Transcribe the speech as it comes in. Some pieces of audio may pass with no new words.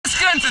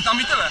ręce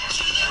tam i tyle.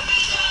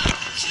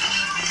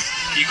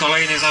 I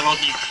kolejny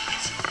zawodnik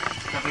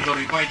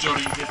kategorii BJM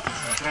jest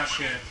już na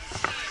trasie.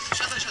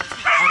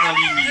 A na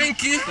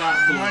linii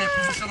startu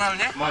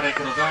Profesjonalnie. Marek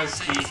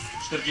Rogalski,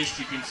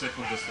 45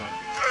 sekund do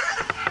startu.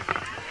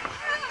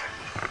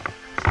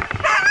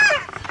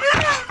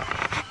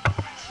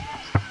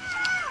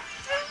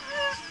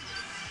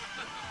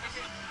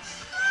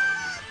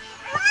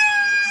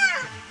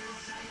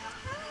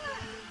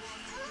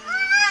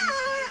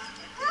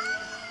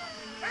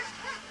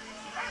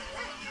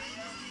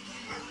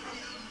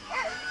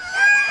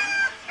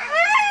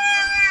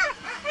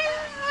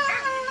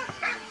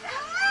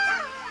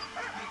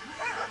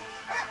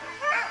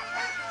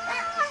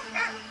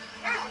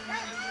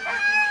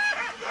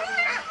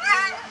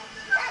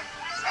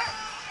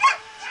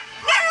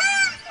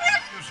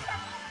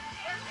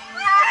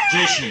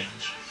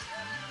 Dziesięć,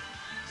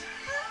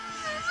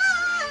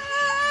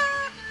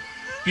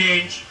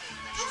 5,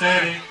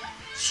 4,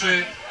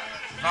 3,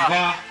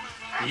 2,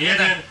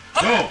 1,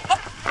 go!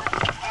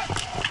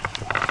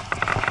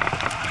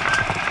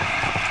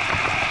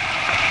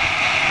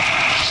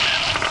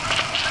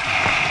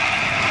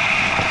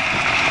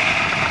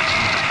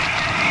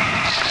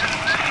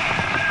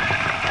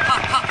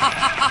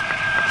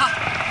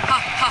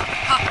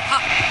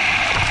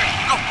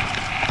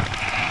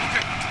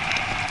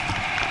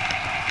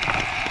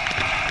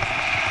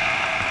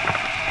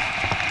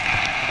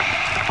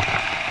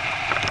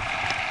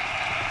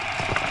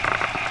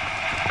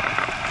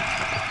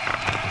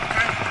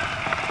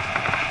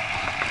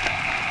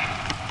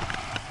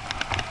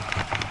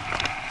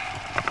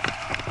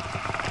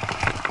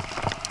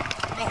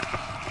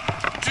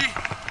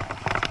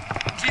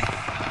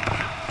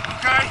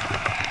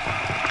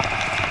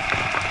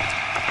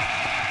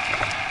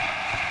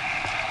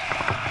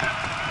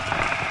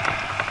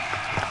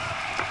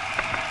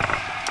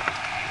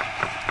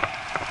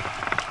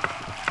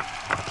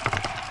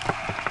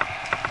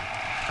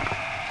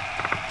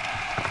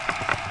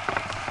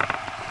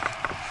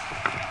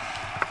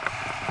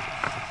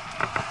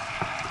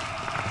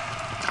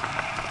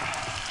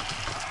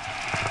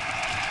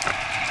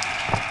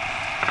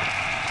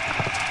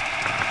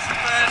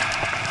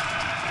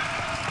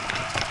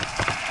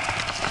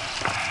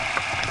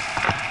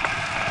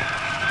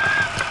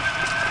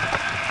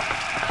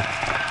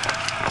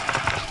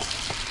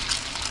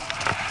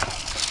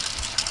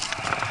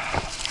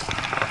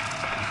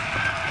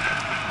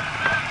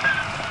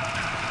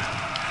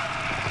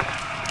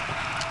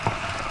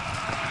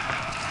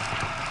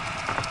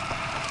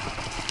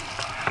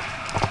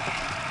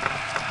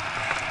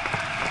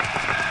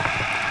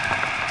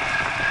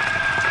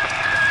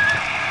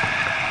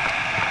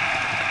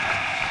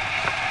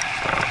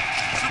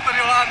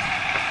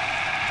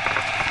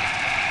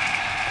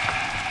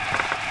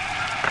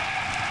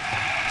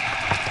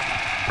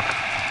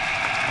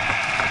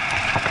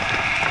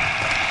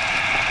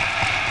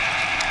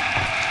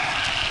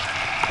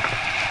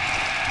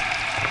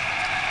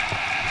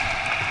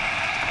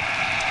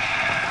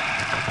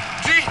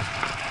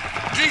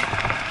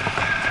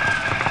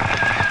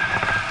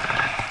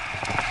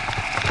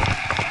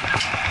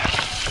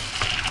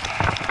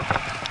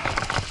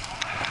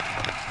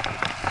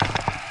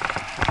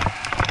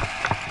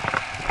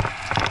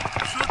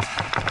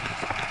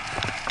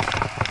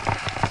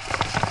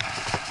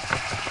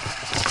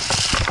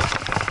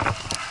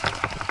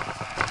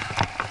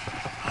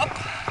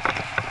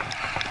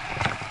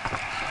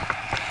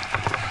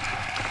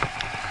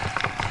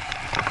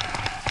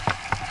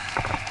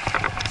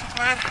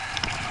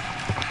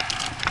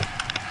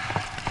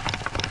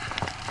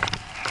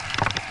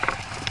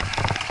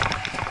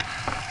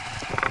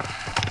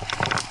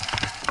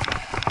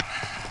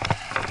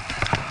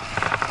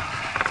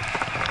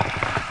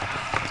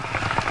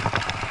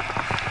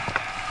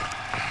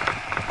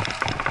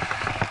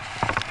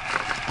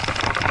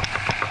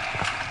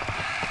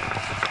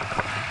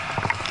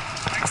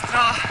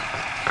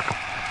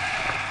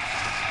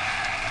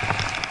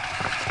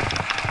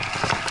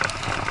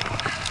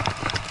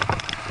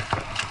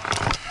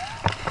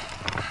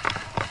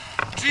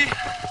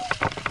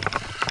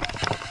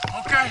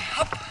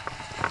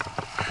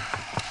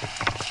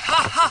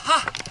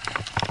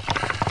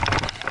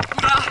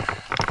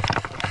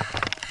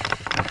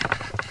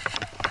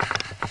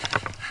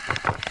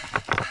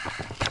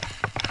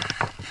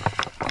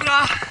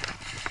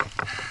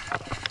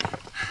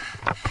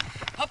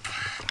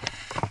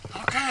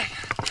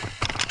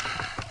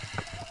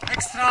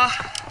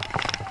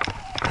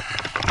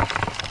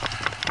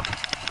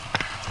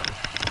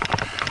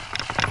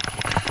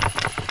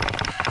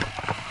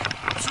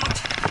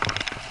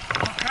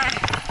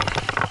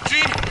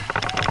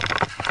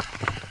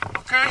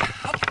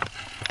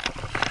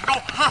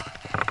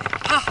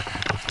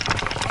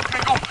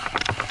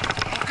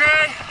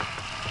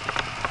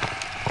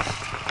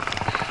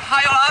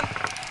 Yolan!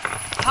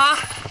 Ha!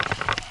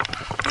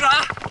 Góra!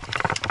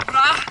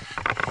 Góra!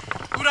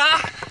 Góra!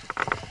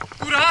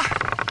 Góra!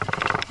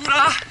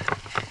 Góra!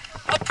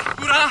 Hop!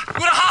 Góra!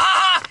 Góra! Ha, ha,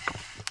 ha!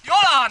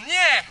 Yolan!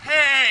 Nie!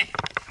 Hej!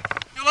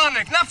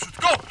 Yolanek, naprzód!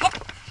 Go! Hop!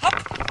 Hop!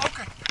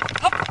 Okej!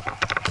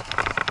 Hop!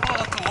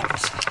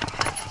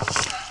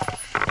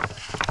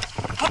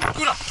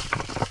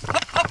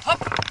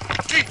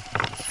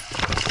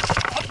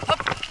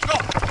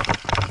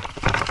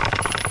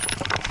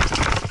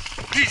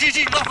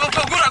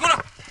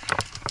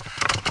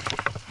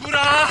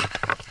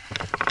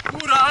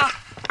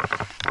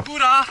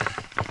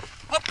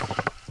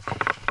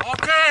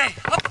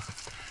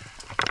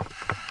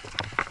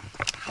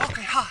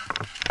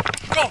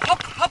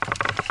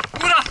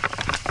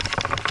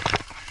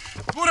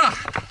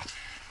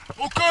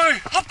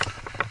 Okej, hop.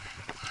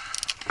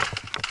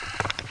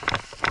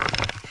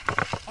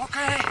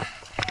 Okej.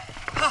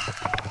 Ha.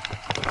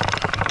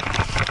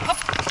 Hop.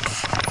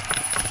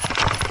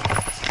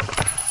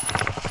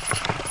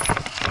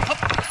 Hop.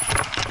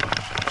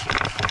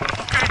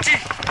 Okej, G.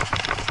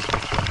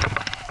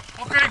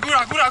 Okej,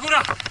 góra, góra,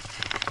 góra.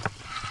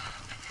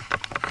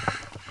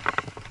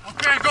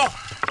 Okej, go.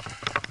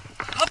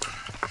 Hop.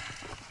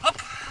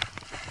 Hop.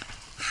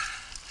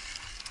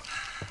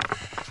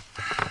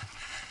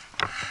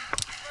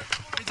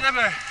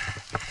 Idziemy.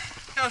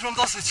 Ja już mam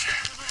dosyć.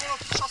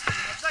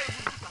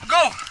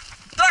 Go!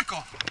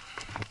 Tako!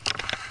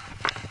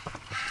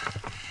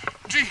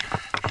 G!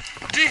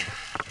 G!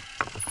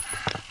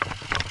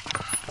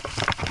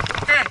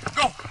 Okej,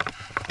 go!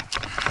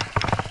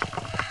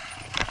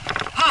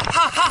 Ha,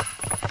 ha, ha!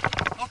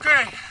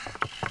 Okej!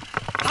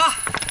 Ha!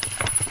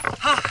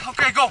 Ha,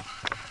 okej, go!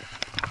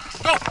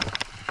 Go!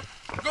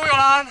 Go,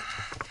 Yolan!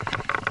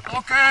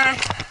 Okej!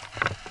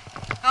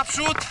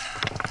 Naprzód!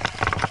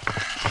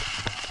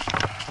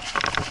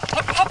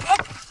 Hop, hop,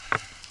 hop!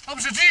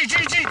 Dobrze,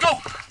 G,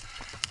 go!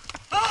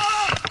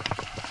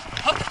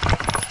 Hop!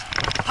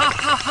 Ha,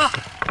 ha, ha!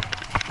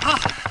 Ha!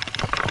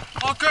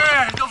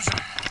 Okej, dobrze!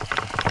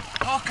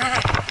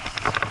 Okej!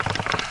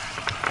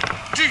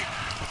 G!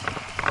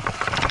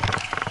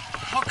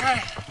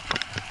 Okej!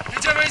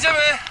 Jedziemy,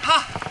 jedziemy!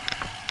 Ha!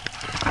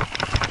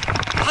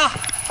 Ha!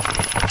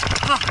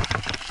 Ha!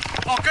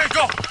 Okej,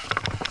 go!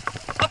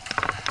 Hop!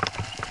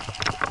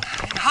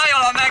 Ha,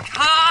 Jolanek!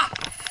 Ha!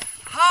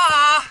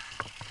 Ha!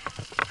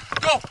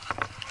 Go!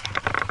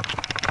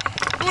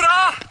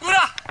 Góra!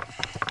 Góra!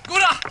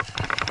 Góra!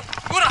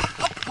 Góra!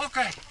 Hop!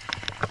 Okej!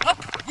 Hop!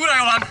 Góra,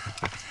 Yolan!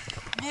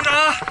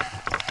 Góra!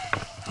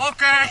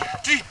 Okej!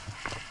 G!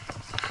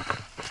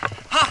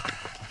 Ha!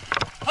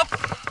 Hop!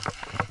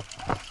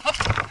 Hop!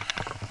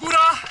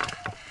 Góra!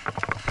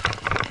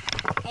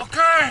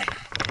 Okej!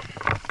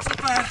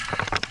 Super!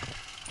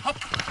 Hop!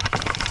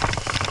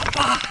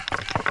 Hopa!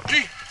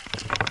 G!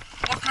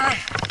 Okej!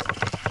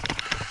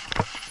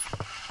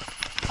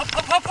 Hop,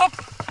 hop, hop, hop!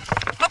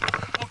 Hop!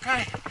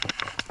 Okej!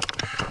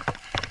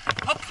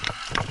 Hop!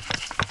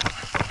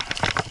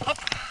 Hop!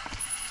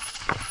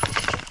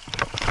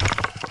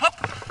 Hop!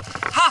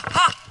 Ha,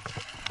 ha!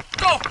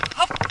 Go!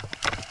 Hop!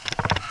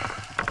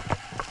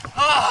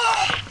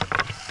 Ah!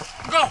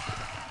 Go!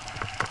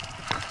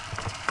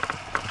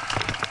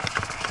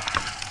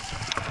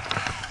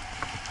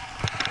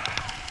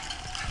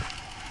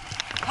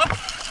 Hop!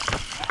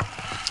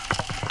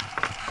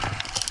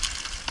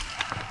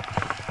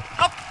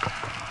 Hop!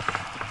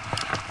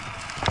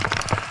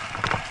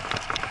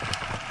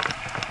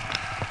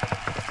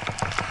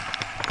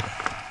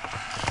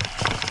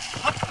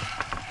 Hop!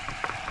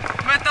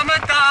 Meta,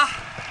 meta!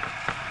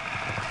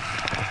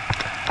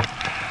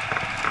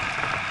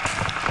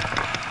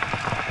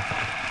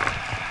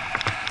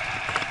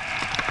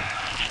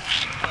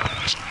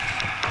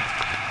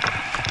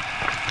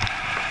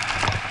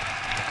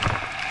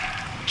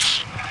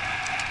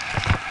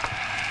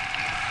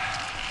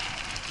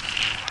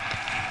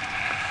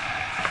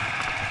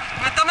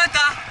 Meta,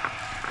 meta!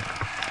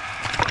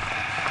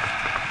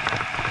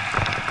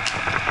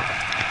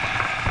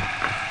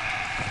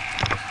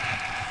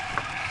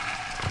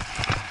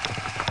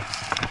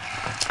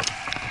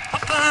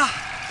 Hopa!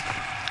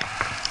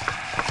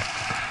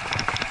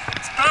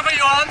 Z prawej,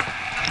 Yolan!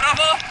 Na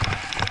prawo!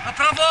 Na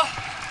prawo!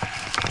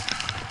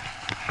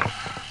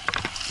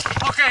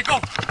 Okej, go!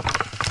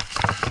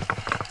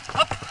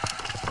 Hop!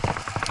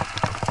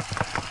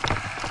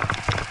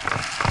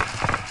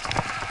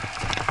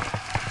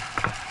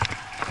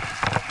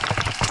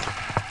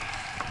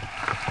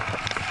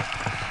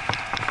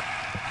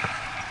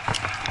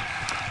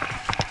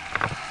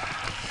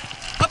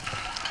 Hop!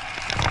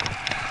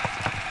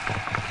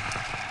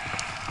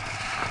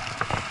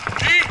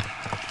 G!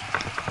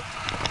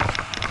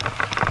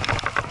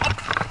 Hop!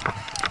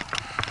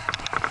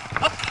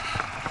 Hop!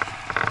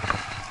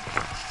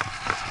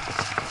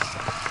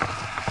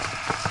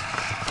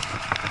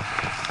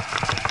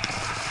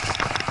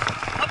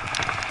 Hop!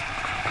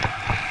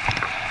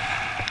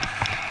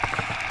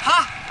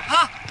 Ha!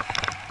 Ha!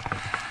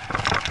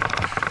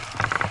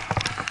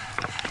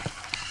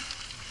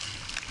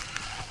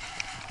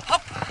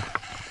 Hop!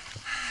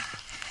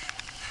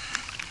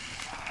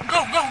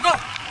 Go, go, go!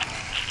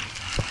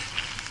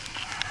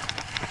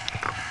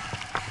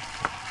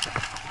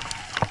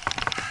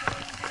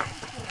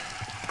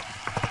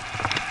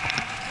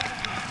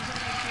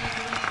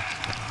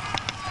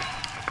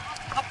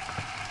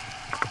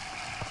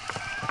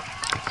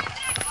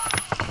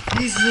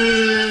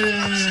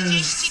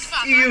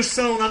 I już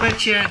są na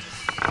mecie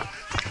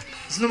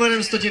z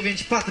numerem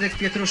 109 Patryk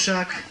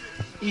Pietruszak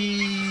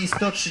i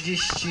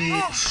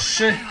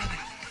 133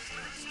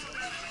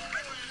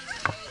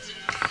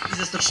 i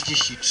ze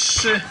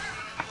 133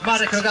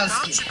 Marek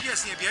Rogalski. Czy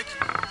pies nie biegł?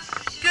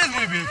 Pies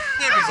nie biegł,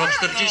 nie biegł. Za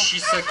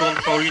 40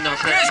 sekund Paulina Weź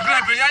Fred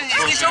gleby, ja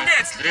nie chciał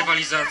biec.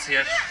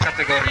 rywalizację w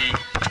kategorii